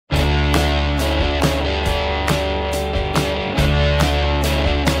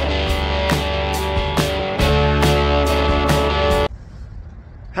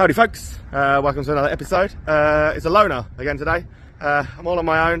Howdy folks, welcome to another episode. It's a loner again today. I'm all on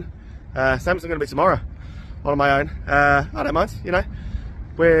my own. Sam's going to be tomorrow. All on my own. I don't mind, you know.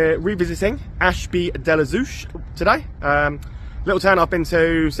 We're revisiting Ashby De La Zouch today. Little town I've been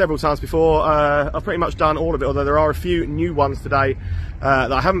to several times before. I've pretty much done all of it, although there are a few new ones today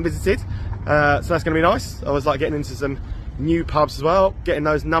that I haven't visited. So that's going to be nice. I was like getting into some new pubs as well, getting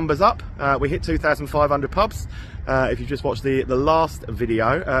those numbers up. We hit 2,500 pubs. If you just watched the last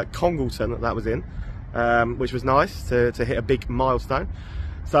video, Congleton that was in, which was nice to hit a big milestone.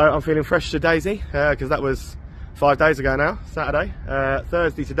 So I'm feeling fresh to daisy because that was 5 days ago now, Saturday,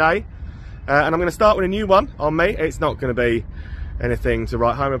 Thursday today. And I'm going to start with a new one on me. It's not going to be anything to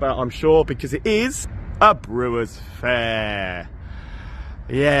write home about, I'm sure, because it is a Brewers Fair.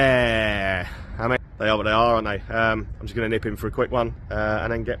 Yeah, I mean, they are what they are, aren't they? I'm just going to nip in for a quick one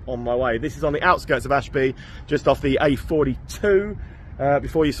and then get on my way. This is on the outskirts of Ashby, just off the A42,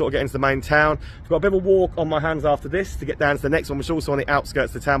 before you sort of get into the main town. I've got a bit of a walk on my hands after this to get down to the next one, which is also on the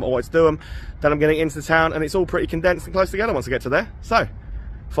outskirts of the town, but always do them. Then I'm getting into the town, and it's all pretty condensed and close together once I get to there. So,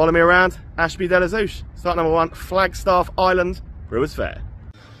 follow me around Ashby De La Zouch. Start number 1, Flagstaff Island, Brewers Fair.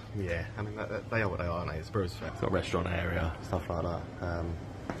 Yeah, I mean, they are what they are, aren't they? It's Brewers Fair. It's got a restaurant area, stuff like that.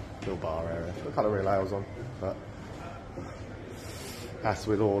 Little bar area. It's got a couple of real ales on, but as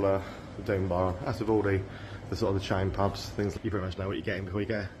with all the Doom Bar, as with all the sort of the chain pubs, things you pretty much know what you're getting before you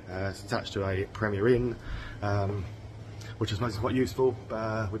go. It's attached to a Premier Inn, which is mostly quite useful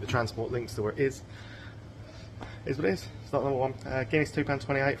with the transport links to where it is. Is what it is. Start number 1. Guinness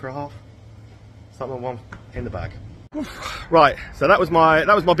 £2.28 for a half. Start number 1 in the bag. Right, so that was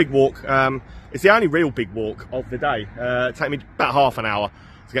my big walk. It's the only real big walk of the day. It took me about half an hour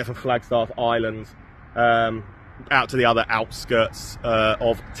to get from Flagstaff Island out to the other outskirts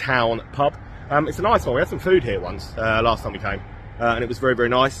of town pub. It's a nice one. We had some food here once last time we came, and it was very, very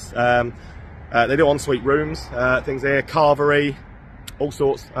nice. They do ensuite rooms, things here, carvery, all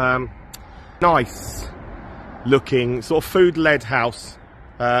sorts. Nice looking sort of food-led house.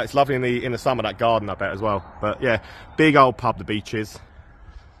 It's lovely in the summer, that garden I bet as well. But yeah, big old pub, the Beeches.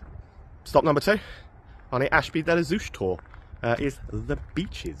 Stop number 2 on the Ashby De La Zouch tour is the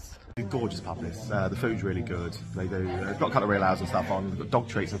Beeches. Gorgeous pub this. The food's really good. They've got a couple of real ales and stuff on. They've got dog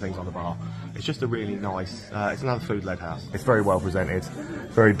treats and things on the bar. It's just a really nice. It's another food-led house. It's very well presented,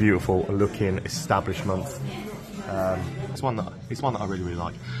 very beautiful looking establishment. It's one that I really, really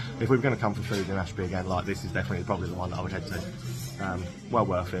like. If we were going to come for food in Ashby again, like this is definitely probably the one that I would head to. Well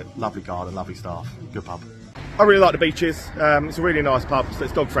worth it. Lovely garden, lovely staff, good pub. I really like the Beeches. It's a really nice pub. So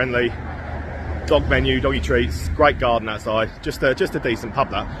it's dog friendly, dog menu, doggy treats, great garden outside. Just a decent pub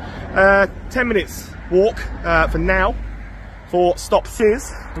that. 10 minutes walk for now. For stop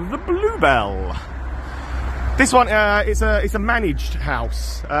is the Bluebell. This one it's a managed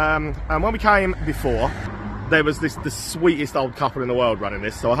house. And when we came before, there was the sweetest old couple in the world running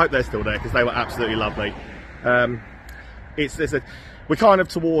this, so I hope they're still there because they were absolutely lovely. We're kind of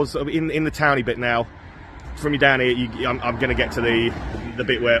towards in the towny bit now. From you down here, I'm going to get to the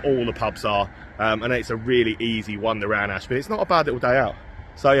bit where all the pubs are, and it's a really easy wander around Ashby. It's not a bad little day out.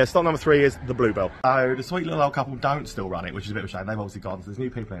 So yeah, stop number 3 is the Bluebell. So the sweet little old couple don't still run it, which is a bit of a shame. They've obviously gone, so there's new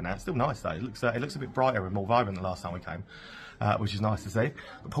people in there. It's still nice though. It looks a bit brighter and more vibrant than the last time we came. Which is nice to see.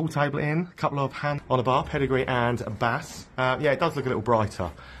 The pool table in, a couple of hands on a bar, pedigree and bass. Yeah, it does look a little brighter,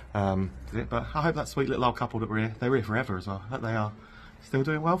 but I hope that sweet little old couple that were here, they're here forever as well. I hope they are still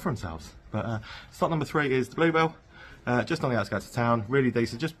doing well for themselves. But stop number 3 is the Bluebell, just on the outskirts of town, really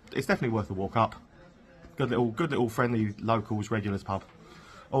decent. It's definitely worth the walk up. Good little friendly locals regulars pub.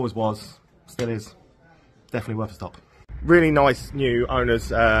 Always was, still is. Definitely worth a stop. Really nice new owners,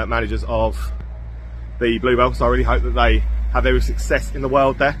 managers of the Bluebell, so I really hope that they have every success in the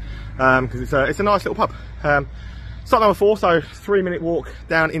world there, because it's a nice little pub. Start number 4, so 3-minute walk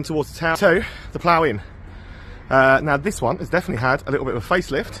down in towards the town to the Plough Inn. Now this one has definitely had a little bit of a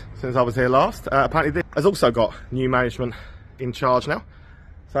facelift since I was here last. Apparently this has also got new management in charge now,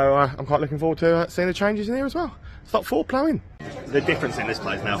 so I'm quite looking forward to seeing the changes in here as well. Stop 4, Plough Inn. The difference in this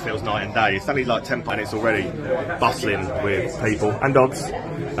place now feels night and day. It's only like 10 and it's already bustling with people and dogs.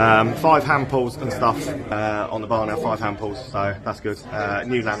 5 hand pulls and stuff on the bar now, 5 hand pulls, so that's good.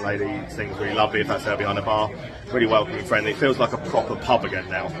 New landlady seems really lovely if that's her behind the bar. Really welcoming and friendly. It feels like a proper pub again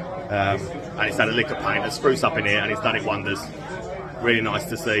now. And it's had a lick of paint and spruce up in here and it's done it wonders. Really nice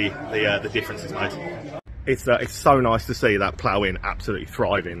to see the differences made. It's so nice to see that Plough Inn absolutely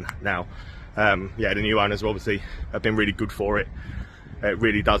thriving now. Yeah, the new owners obviously have been really good for it. It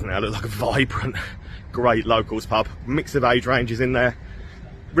really does now look like a vibrant, great locals pub. Mix of age ranges in there.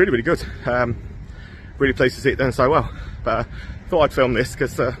 Really, really good. Really pleased to see it done so well. But thought I'd film this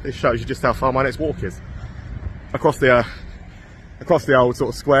because this shows you just how far my next walk is. Across the old sort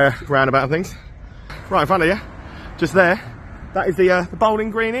of square roundabout and things. Right in front of you, just there, that is the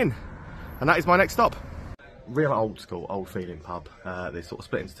Bowling Green Inn. And that is my next stop. Real old school, old feeling pub. They sort of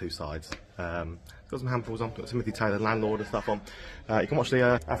split into two sides. Got some handfuls on, got Timothy Taylor, landlord and stuff on. You can watch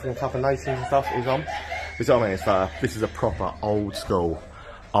the African Cup of Nations and stuff is on. You know what I mean? It's this is a proper old school,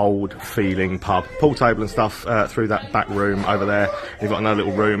 old feeling pub. Pool table and stuff through that back room over there. You've got another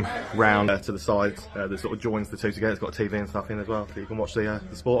little room round to the sides that sort of joins the two together. It's got a TV and stuff in as well, so you can watch the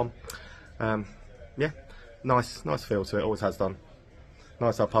sport on. Yeah, nice feel to it, always has done.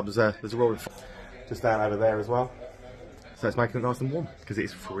 Nice old pub, there's a roaring just down over there as well. So it's making it nice and warm, because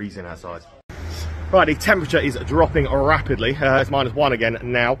it's freezing outside. Right, the temperature is dropping rapidly. It's -1 again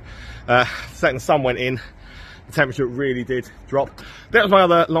now. The second the sun went in, the temperature really did drop. That was my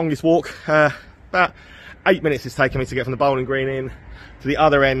other longest walk. About 8 minutes it's taken me to get from the Bowling Green Inn to the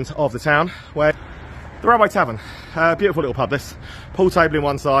other end of the town, where the Railway Tavern. Beautiful little pub this. Pool table in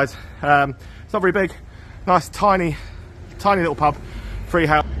one side. It's not very big. Nice, tiny little pub. Free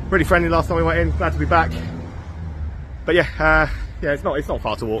house. Really friendly last time we went in. Glad to be back. But yeah, it's not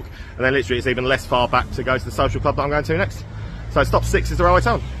far to walk. And then literally it's even less far back to go to the social club that I'm going to next. So stop 6 is the Railway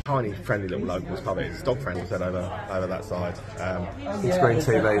Tavern. Tiny, friendly little locals pub. It's dog friendly, said over that side. Screen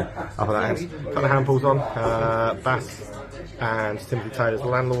TV up at that end. Couple of handfuls on. Bass and Timothy Taylor's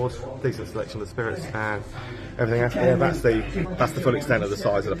landlord. Decent selection of the spirits and everything else. Yeah, that's the full extent of the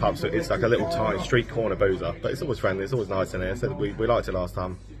size of the pub. So it's like a little tiny street corner boozer, but it's always friendly. It's always nice in here. So we liked it last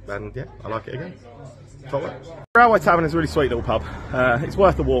time, and yeah, I like it again. Railway Tavern is a really sweet little pub. It's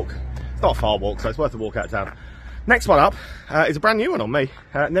worth the walk. It's not a far walk, so it's worth the walk out of town. Next one up is a brand new one on me.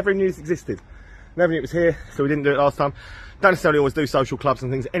 Never even knew this existed. Never knew it was here, so we didn't do it last time. Don't necessarily always do social clubs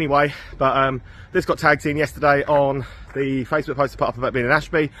and things anyway, but this got tagged in yesterday on the Facebook post I put up about being in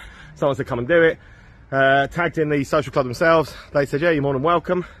Ashby. Someone said come and do it. Tagged in the social club themselves. They said, yeah, you're more than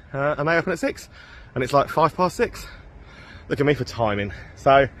welcome. And they open at 6. And it's like 6:05. Look at me for timing.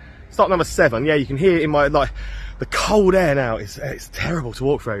 So, stop number 7. Yeah, you can hear it in my, like, the cold air now. It's terrible to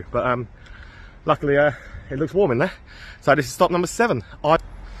walk through. But luckily, it looks warm in there. So this is stop number 7.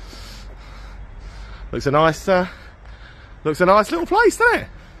 Looks a nice little place, doesn't it?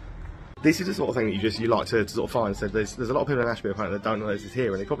 This is the sort of thing that you like to sort of find. So there's a lot of people in Ashby apparently that don't know this is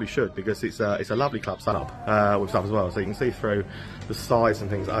here, and they probably should, because it's a lovely club set up with stuff as well. So you can see through the sides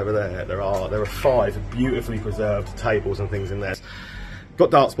and things over there. There are 5 beautifully preserved tables and things in there. Got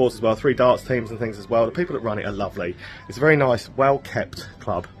dart sports as well, 3 darts teams and things as well. The people that run it are lovely. It's a very nice, well kept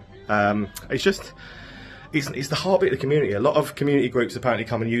club. It's the heartbeat of the community. A lot of community groups apparently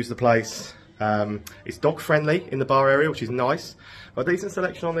come and use the place. It's dog friendly in the bar area, which is nice. A decent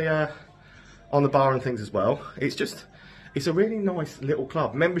selection on the bar and things as well. It's a really nice little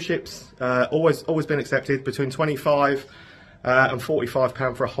club. Memberships always been accepted between £25 and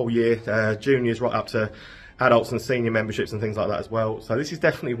 £45 for a whole year. Juniors right up to adults and senior memberships and things like that as well. So this is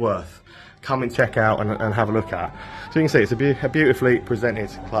definitely worth come and check out and have a look at. So you can see it's a beautifully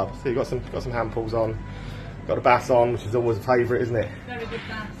presented club. So you've got some handfuls on. Got a bass on, which is always a favourite, isn't it? Very good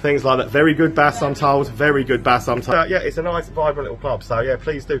bass. Things like that. Very good bass, I'm told. Very good bass, I'm told. Yeah, it's a nice, vibrant little club. So yeah,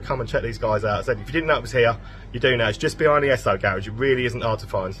 please do come and check these guys out. I said, if you didn't know it was here, you do now. It's just behind the Esso garage. It really isn't hard to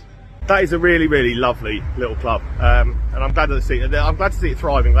find. That is a really, really lovely little club, and I'm glad to see it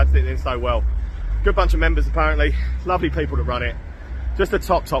thriving. Glad to see it doing so well. Good bunch of members apparently. Lovely people that run it. Just a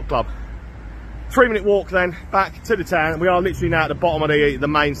top club. 3-minute walk then back to the town. We are literally now at the bottom of the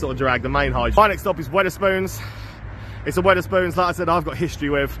main sort of drag, the main high. My next stop is Wetherspoons. It's a Wetherspoons, like I said, I've got history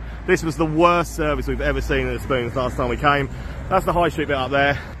with. This was the worst service we've ever seen at the Spoons last time we came. That's the high street bit up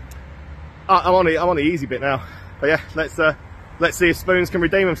there. I'm on the easy bit now. But yeah, let's see if Spoons can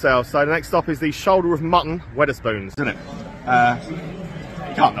redeem themselves. So the next stop is the Shoulder of Mutton, Wetherspoons, isn't it?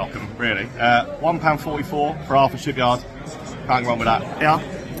 You can't knock them, really. £1.44 for half a shipyard. Can't go wrong with that. Yeah.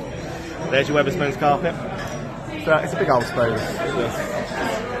 There's your Wetherspoons carpet. It's a big old spoon.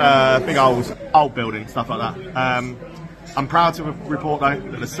 Big old building, stuff like that. I'm proud to report though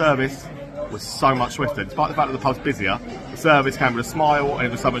that the service was so much swifter. Despite the fact that the pub's busier, the service came with a smile and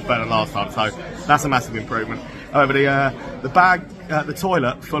it was so much better than last time. So that's a massive improvement. However, the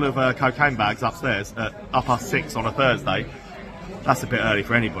toilet full of cocaine bags upstairs at 6:30 on a Thursday. That's a bit early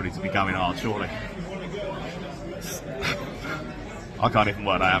for anybody to be going hard, surely. I can't even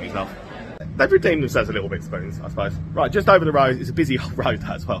work that out myself. They've redeemed themselves a little bit, Spoons, I suppose. Right, just over the road, it's a busy road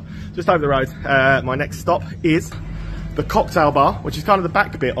as well. Just over the road, my next stop is the cocktail bar, which is kind of the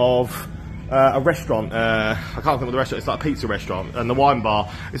back bit of a restaurant. I can't think of the restaurant, it's like a pizza restaurant, and the wine bar.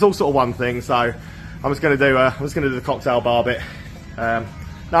 It's all sort of one thing, so I'm just going to do the cocktail bar bit.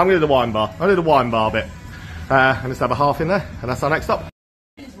 Now I'm going to do the wine bar. I'll do the wine bar bit. And just have a half in there, and that's our next stop.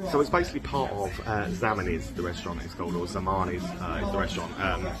 So it's basically part of Zamanis, the restaurant it's called, or Zamanis is the restaurant.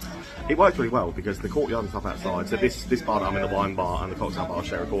 It works really well because the courtyard and stuff outside, so this bar that I'm in, the wine bar and the cocktail bar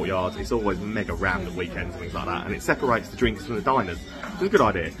share a courtyard. It's always mega rammed at weekends and things like that, and it separates the drinks from the diners. It's a good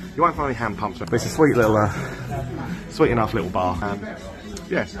idea. You won't find any hand pumps, but it's a sweet little, sweet enough little bar.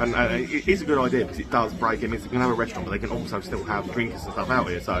 Yeah, and it is a good idea because it does break. It means they can have a restaurant, but they can also still have drinkers and stuff out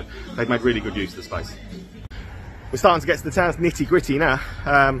here, so they've made really good use of the space. We're starting to get to the town's nitty gritty now,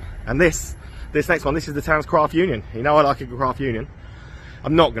 and this next one, this is the town's craft union. You know I like a good craft union.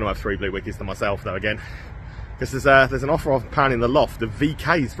 I'm not going to have 3 blue wikis to myself though again, because there's an offer of £1 in the Loft of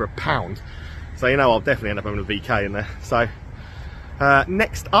VKs for £1. So you know I'll definitely end up having a VK in there. So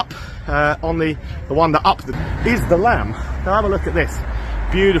next up on the one that up is the Lamb. Now have a look at this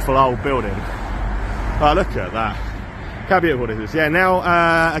beautiful old building. Oh, look at that. How beautiful this is. Yeah,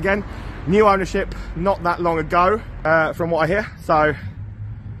 now again, new ownership not that long ago, from what I hear. So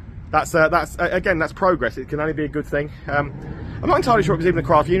that's again, that's progress. It can only be a good thing. I'm not entirely sure it was even the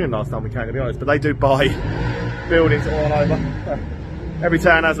craft union last time we came, to be honest, but they do buy buildings all over. Every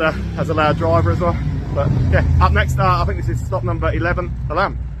town has a loud driver as well. But yeah, up next, I think this is stop number 11, the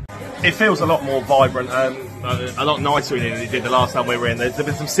Lamb. It feels a lot more vibrant, a lot nicer in here than it did the last time we were in. There's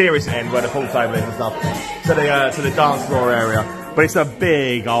been some serious end where the pool table is and stuff, to the dance floor area. But it's a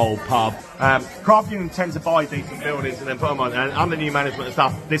big old pub. Craft Union tends to buy decent buildings and then put them on, and under new management and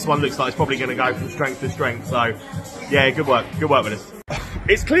stuff, this one looks like it's probably going to go from strength to strength. So yeah, good work with this.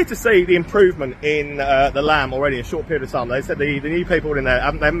 It's clear to see the improvement in the Lamb already in a short period of time. They said the new people in there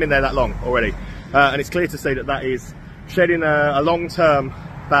haven't been there that long already, and it's clear to see that is shedding a long-term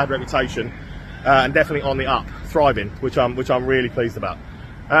bad reputation, and definitely on the up, thriving, which I'm really pleased about.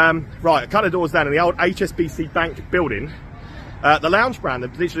 Right, a couple of doors down in the old HSBC Bank building, the lounge brand,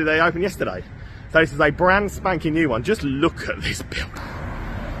 literally they opened yesterday. So this is a brand spanking new one. Just look at this building.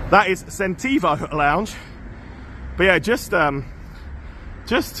 That is Centivo Lounge. But yeah, just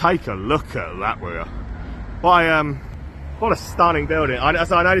take a look at that, will you? What a stunning building. I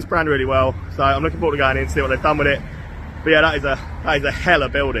know this brand really well, so I'm looking forward to going in and see what they've done with it. But yeah, that is a hella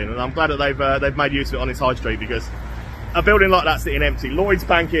building, and I'm glad that they've made use of it on this high street, because a building like that sitting empty. Lloyd's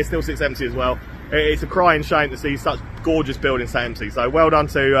Bank here still sits empty as well. It's a crying shame to see such gorgeous buildings stay empty. So well done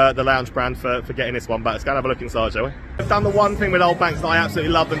to the Lounge brand for getting this one back. Let's go and have a look inside, shall we? They've done the one thing with old banks that I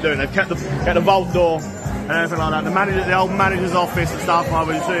absolutely love them doing. They've kept the vault door and everything like that. The old manager's office and stuff, I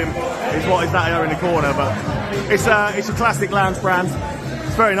would assume, is what is that there in the corner. But it's a classic Lounge brand.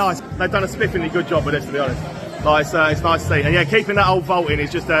 It's very nice. They've done a spiffingly good job with this, to be honest. Like, it's nice to see. And yeah, keeping that old vault in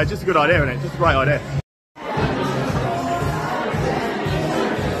is just a good idea, isn't it? Just a great idea.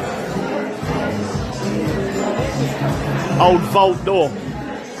 Old vault door.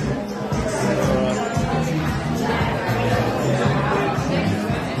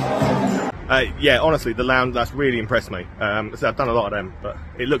 Yeah, honestly, the Lounge, that's really impressed me. So I've done a lot of them, but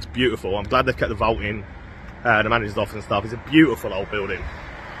it looks beautiful. I'm glad they've kept the vault in, the manager's office and stuff. It's a beautiful old building,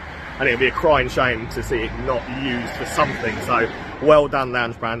 and it'd be a crying shame to see it not used for something. So well done,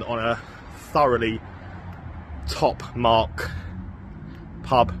 Lounge brand, on a thoroughly top mark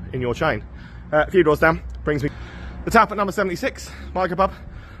pub in your chain. A few doors down brings me the tap at number 76, micro pub.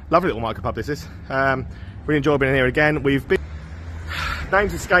 Lovely little micro pub this is. Really enjoyed being here again. We've been,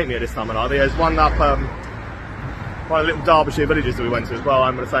 names escape me at this time of night. There's one up one of the little Derbyshire villages that we went to as well,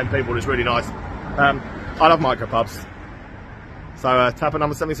 owned by the same people. It's really nice. I love micro pubs. So tap at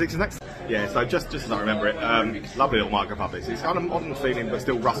number 76 is next. Yeah, so just as I remember it, lovely little micro pub. It's kind of modern feeling but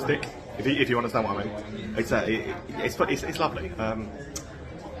still rustic, if you understand what I mean. It's lovely.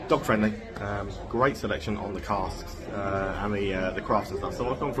 Dog friendly, great selection on the casks and the crafts and stuff. So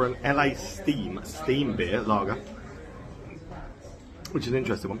I've gone for an LA steam beer lager, which is an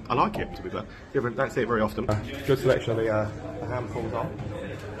interesting one. I like it, to be fair. You don't see it very often. Good selection of the hand pulls on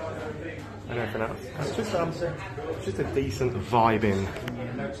and everything else. It's just a decent vibing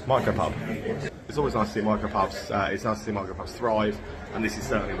micro pub. It's always nice to see micro pubs. It's nice to see micro pubs thrive, and this is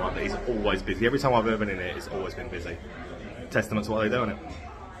certainly one that is always busy. Every time I've ever been in it, it's always been busy. Testament to what they do in it.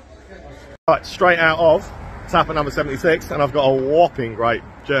 Right, straight out of tap at number 76, and I've got a whopping great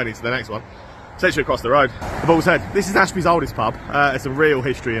journey to the next one. It's literally across the road. The Bull's Head. This is Ashby's oldest pub. It's a real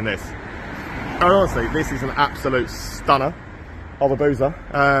history in this. And honestly, this is an absolute stunner of a boozer.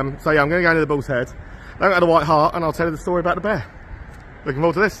 So yeah, I'm going to go into the Bull's Head, then go to the White Hart, and I'll tell you the story about the bear. Looking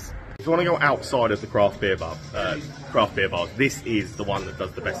forward to this. If you want to go outside of the craft beer bars, this is the one that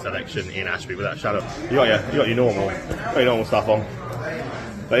does the best selection in Ashby, without a shadow. You got your normal stuff on.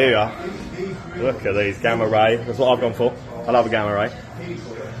 But here you are. Look at these, Gamma Ray. That's what I've gone for. I love a Gamma Ray.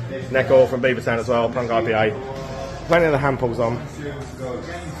 Neckle from Beavertown as well, Punk IPA. Plenty of the hand pulls on.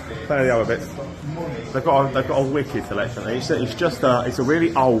 Plenty of the other bits. They've got a wicked selection. It's a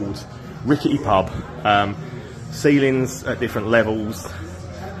really old, rickety pub. Ceilings at different levels.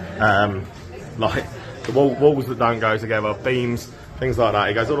 Like the walls that don't go together, beams, things like that.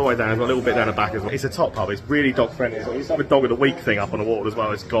 It goes all the way down. It's got a little bit down the back as well. It's a top pub. It's really dog friendly. It's used to have a dog of the week thing up on the wall as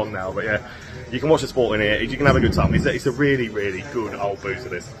well. It's gone now, but yeah, you can watch the sport in here. You can have a good time. It's a really, really good old boozer,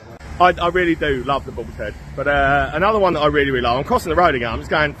 this. I really do love the Bull's Head. But another one that I really, really love. I'm crossing the road again. I'm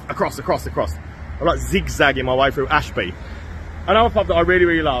just going across. I'm like zigzagging my way through Ashby. Another pub that I really,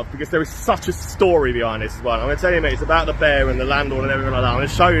 really love, because there is such a story behind this as well. I'm going to tell you, mate, it's about the bear and the landlord and everything like that. I'm going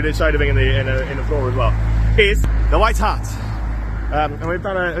to show you the thing in the floor as well. Is the White Hart. And we've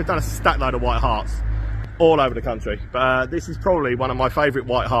done a stack load of White Harts all over the country. But this is probably one of my favourite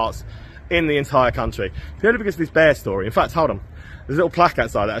White Harts in the entire country. Purely because of this bear story. In fact, hold on. There's a little plaque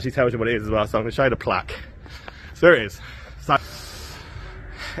outside that actually tells you what it is as well. So I'm going to show you the plaque. So there it is. So,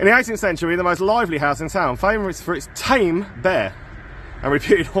 in the 18th century, the most lively house in town, famous for its tame bear and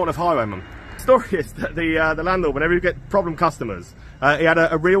reputed haunt of highwaymen. The story is that the landlord, whenever he get problem customers, he had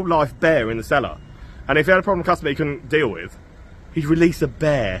a real life bear in the cellar. And if he had a problem customer he couldn't deal with, he'd release a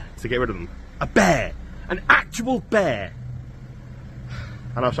bear to get rid of them. A bear! An actual bear!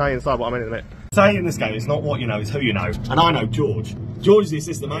 And I'll show you inside what I mean in a minute. Say in this game, it's not what you know, it's who you know. And I know George. George is the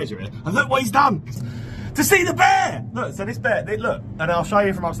assistant manager here. And look what he's done! To see the bear! Look, so this bear, look, and I'll show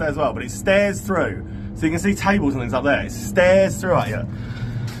you from upstairs as well, but it stares through. So you can see tables and things up there. It stares through at you.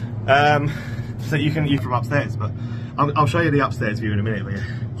 So you can from upstairs, but I'll show you the upstairs view in a minute. But yeah.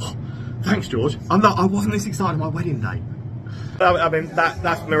 Oh, thanks, George. I wasn't this excited on my wedding day. I mean,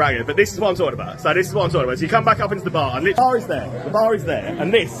 that's miraculous, but this is what I'm talking about. So this is what I'm talking about. So you come back up into the bar, and the bar is there. The bar is there,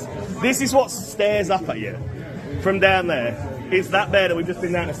 and this is what stares up at you from down there. Is that bear that we've just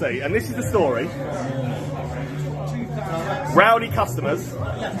been down to see. And this is the story. Rowdy customers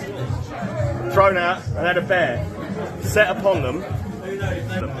thrown out and had a bear set upon them.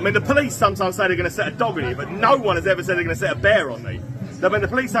 I mean, the police sometimes say they're going to set a dog on you, but no one has ever said they're going to set a bear on me. I mean, the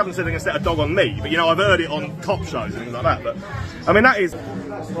police haven't said they're going to set a dog on me, but you know, I've heard it on cop shows and things like that. But I mean, it's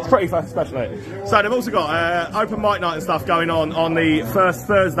pretty special. So they've also got open mic night and stuff going on the first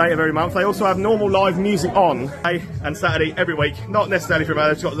Thursday of every month. They also have normal live music on and Saturday every week. Not necessarily from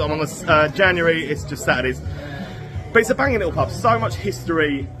they've got them on the January. It's just Saturdays. But it's a banging little pub. So much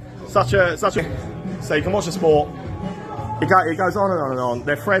history. Such a. So you can watch the sport. It goes on and on and on.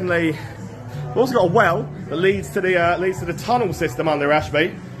 They're friendly. We've also got a well that leads to the tunnel system under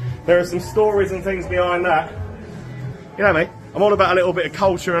Ashby. There are some stories and things behind that. You know me, I'm all about a little bit of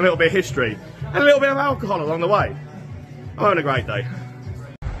culture and a little bit of history and a little bit of alcohol along the way. I'm having a great day.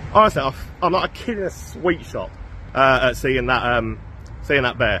 Honestly, I'm like a kid in a sweet shop at seeing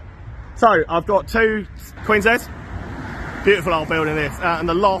that bear. So I've got two Queen's Head. Beautiful old building this, and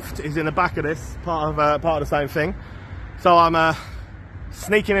the loft is in the back of this, part of the same thing. So I'm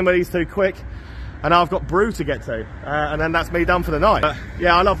sneaking in with these two quick. And I've got Brew to get to, and then that's me done for the night.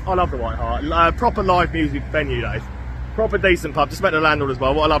 Yeah, I love the White Hart. Proper live music venue, days. Proper decent pub. Just met the landlord as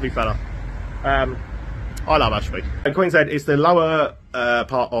well. What a lovely fella. I love Ashby. And Queen's Head is the lower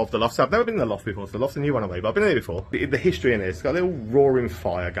part of the loft. So I've never been in the loft before. So the loft's a new one away, but I've been there before. The history in this, it's got a little roaring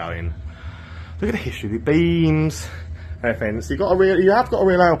fire going. Look at the history, the beams, everything. So you have got a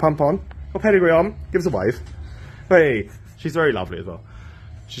real ale pump on. Got pedigree on. Give us a wave. Hey, she's very lovely as well.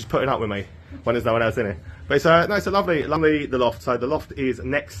 She's putting up with me when there's no one else in it. But it's a lovely the loft. So the loft is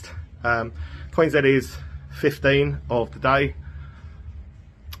next. Queen's Head is 15 of the day.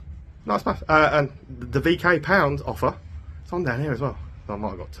 Nice stuff. And the VK pound offer, it's on down here as well. I might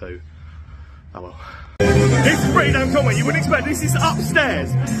have got two. Oh well. This is pretty damn cool, you wouldn't expect. This is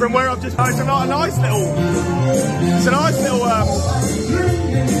upstairs from where I've just come. It's a nice little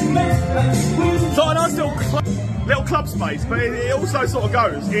little club space, but it also sort of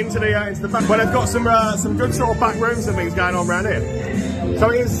goes into the back where they've got some good sort of back rooms and things going on around here.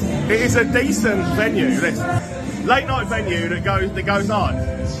 So it is a decent venue. This late night venue that goes on.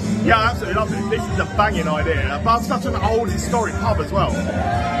 Yeah, I absolutely love it. This is a banging idea. But such an old historic pub as well.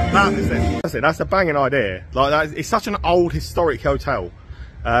 That's a banging idea. Like that, it's such an old historic hotel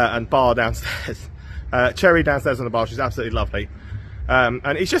and bar downstairs. Cherry downstairs on the bar, she's absolutely lovely.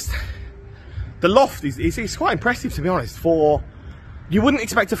 And it's just the loft is quite impressive, to be honest. You wouldn't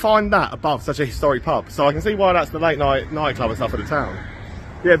expect to find that above such a historic pub. So I can see why that's the late nightclub and stuff of the town.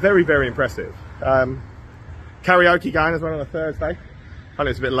 Yeah, very, very impressive. Karaoke going as well on a Thursday. I know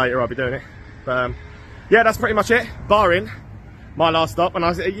it's a bit later, I'll be doing it. But yeah, that's pretty much it. Bar in. my last stop, and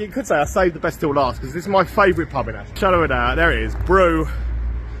you could say I saved the best till last because this is my favourite pub in Ashby. Shadow of a doubt, there it is. Brew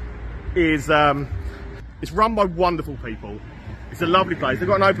is it's run by wonderful people. It's a lovely place. They've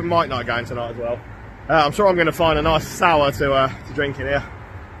got an open mic night going tonight as well. I'm sure I'm going to find a nice sour to drink in here,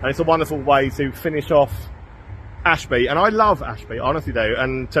 and it's a wonderful way to finish off Ashby. And I love Ashby, I honestly do.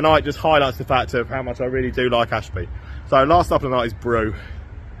 And tonight just highlights the fact of how much I really do like Ashby. So last stop of the night is Brew.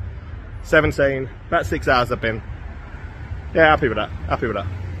 17, about 6 hours I've been. Yeah, happy with that. Happy with that.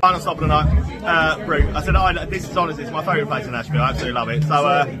 Final stop of the night, Brew. I said, this is honestly, it's my favourite place in Ashby. I absolutely love it. So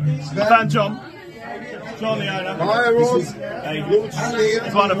I found John. John, the owner. Hi, everyone.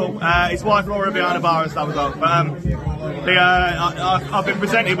 It's wonderful. His wife Laura behind the bar and stuff as well. But I've been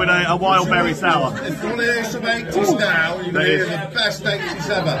presented with a wild berry sour. If you want to hear some 80s now, you can hear the best 80s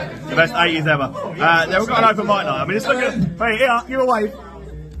ever. The best 80s ever. They've got an open mic night. I mean, it's looking. Hey, here, give a wave.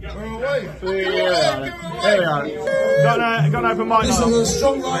 There we are. Got an open mic night. There's a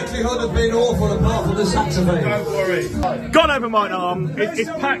strong likelihood of being awful apart from the saxophone. Don't worry. Got an open mic night. It's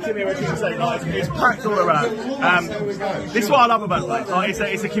packed in here, as you can see. Like, it's packed all around. This is what I love about the place.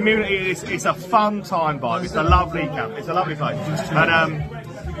 Like, it's a community. It's a fun time vibe. It's a lovely camp. It's a lovely place. And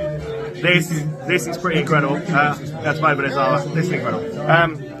this is pretty incredible. That's maybe this is incredible.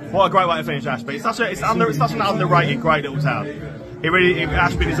 What a great way to finish Ashby. It's such an underrated, great little town.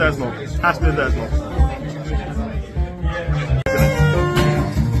 Ashby deserves more. Ashby deserves more.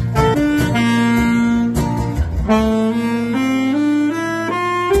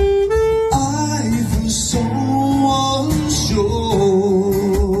 I feel so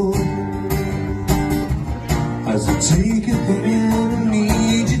unsure as I take it there and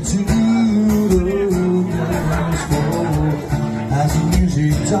need you to the dance floor. As the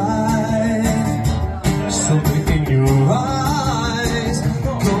music dies, something in your eyes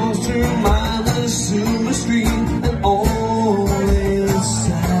goes through my silver stream, and all is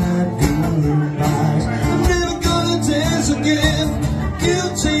sad goodbyes. I'm never gonna dance again.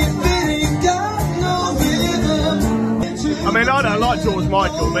 Guilty feeling got no rhythm. I mean, I don't like George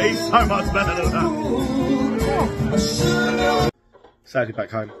Michael, but he's so much better than that. Sadly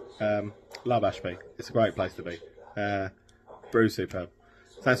back home. Love Ashby. It's a great place to be. Brew's superb.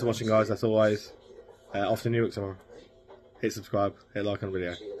 Thanks for watching, guys. As always, off to Newark tomorrow. Hit subscribe, hit like on the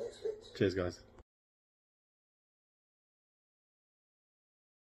video. Cheers, guys.